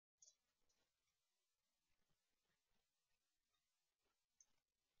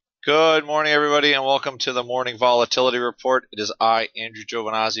Good morning, everybody, and welcome to the Morning Volatility Report. It is I, Andrew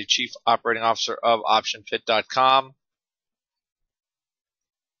Giovinazzi, Chief Operating Officer of OptionPit.com.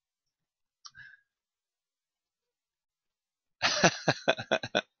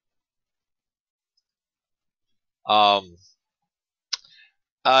 um,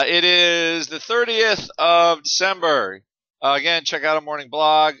 it is the 30th of December. Again, check out our morning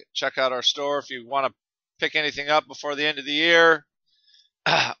blog. Check out our store if you want to pick anything up before the end of the year.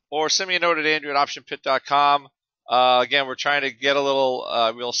 Or send me a note at Andrew at OptionPit.com. Again, we're trying to get a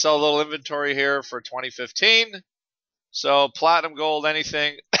little, we'll sell a little inventory here for 2015. So platinum, gold,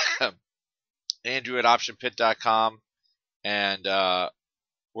 anything, Andrew at OptionPit.com. And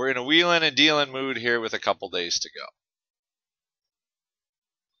we're in a wheeling and dealing mood here with a couple days to go.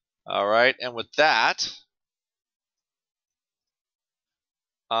 All right, and with that,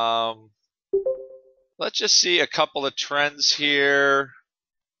 let's just see a couple of trends here.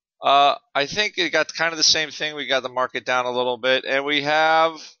 I think it got kind of the same thing. We got the market down a little bit, and we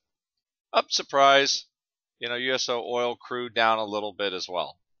have, surprise, USO oil crude down a little bit as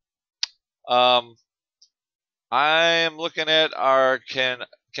well. I am looking at can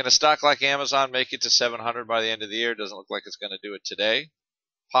a stock like Amazon make it to 700 by the end of the year? Doesn't look like it's going to do it today.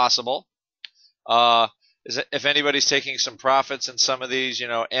 Possible. If anybody's taking some profits in some of these,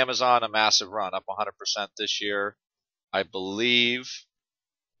 Amazon, a massive run, up 100% this year, I believe.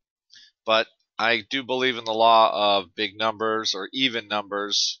 But I do believe in the law of big numbers or even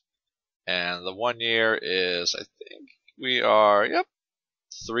numbers. And the 1 year is, I think we are,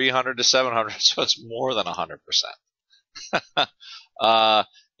 300 to 700, so it's more than 100%.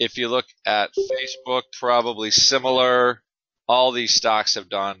 If you look at Facebook, probably similar. All these stocks have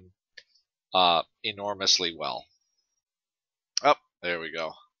done enormously well. Oh, there we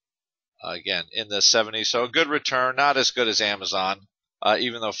go. Again, in the 70s, so a good return, not as good as Amazon,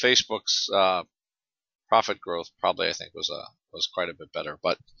 even though Facebook's profit growth probably I think was quite a bit better.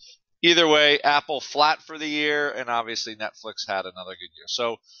 But either way, Apple flat for the year, and obviously Netflix had another good year.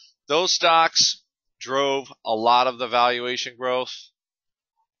 So those stocks drove a lot of the valuation growth.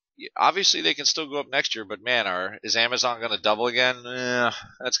 Obviously, they can still go up next year, but man, is Amazon going to double again?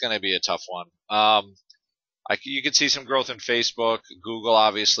 That's going to be a tough one. You can see some growth in Facebook. Google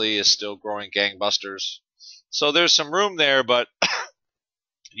obviously is still growing gangbusters. So there's some room there, but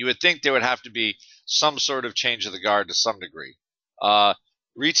you would think there would have to be some sort of change of the guard to some degree.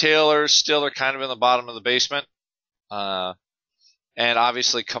 Retailers still are kind of in the bottom of the basement. And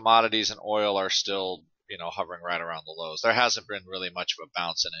obviously commodities and oil are still, hovering right around the lows. There hasn't been really much of a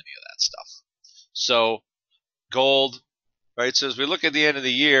bounce in any of that stuff. So gold, right? So as we look at the end of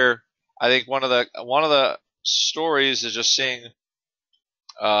the year, I think one of the stories is just seeing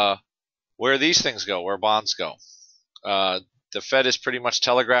where these things go, where bonds go. The Fed has pretty much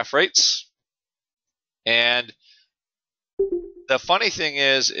telegraphed rates, and the funny thing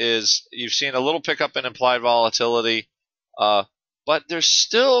is you've seen a little pickup in implied volatility, but there's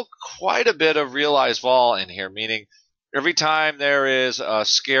still quite a bit of realized vol in here, meaning every time there is a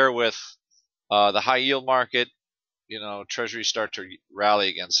scare with the high yield market, treasuries start to rally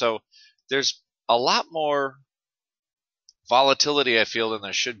again. So there's a lot more volatility, I feel, than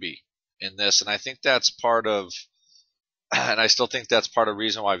there should be in this, and I think that's part of, and I still think that's part of the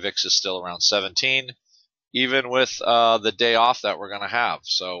reason why VIX is still around 17, even with the day off that we're going to have.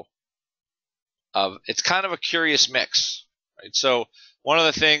 So it's kind of a curious mix. Right? So one of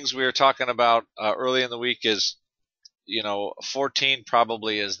the things we were talking about early in the week is, 14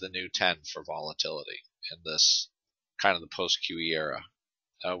 probably is the new 10 for volatility in this kind of the post-QE era.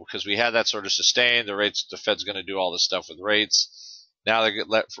 Because we had that sort of sustained, the Fed's going to do all this stuff with rates. Now they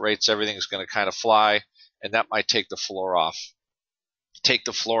let rates, everything's going to kind of fly, and that might take the floor off, take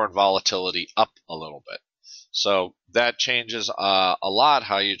the floor and volatility up a little bit. So that changes a lot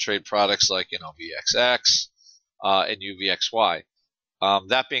how you trade products like, VXX and UVXY.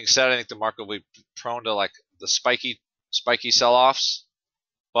 That being said, I think the market will be prone to like the spiky sell-offs.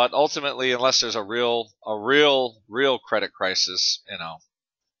 But ultimately, unless there's a real credit crisis,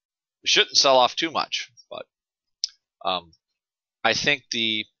 we shouldn't sell off too much. But I think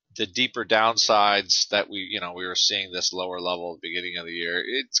the deeper downsides that we were seeing this lower level at the beginning of the year,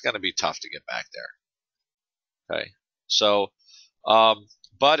 it's going to be tough to get back there. Okay, so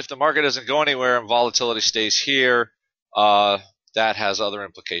but if the market doesn't go anywhere and volatility stays here, that has other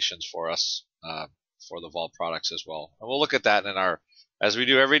implications for us for the vol products as well. And we'll look at that as we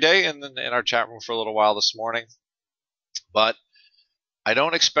do every day, and then in our chat room for a little while this morning. But I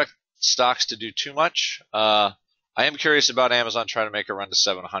don't expect stocks to do too much. I am curious about Amazon trying to make a run to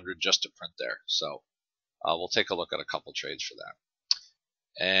 700 just to print there. So we'll take a look at a couple trades for that.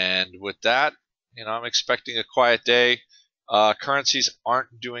 And with that, I'm expecting a quiet day. Currencies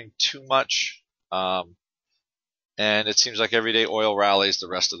aren't doing too much. And it seems like every day oil rallies, the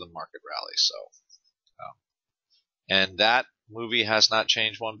rest of the market rallies. So, and that movie has not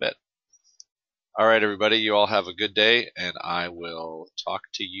changed one bit. All right, everybody, you all have a good day, and I will talk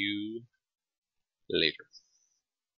to you later.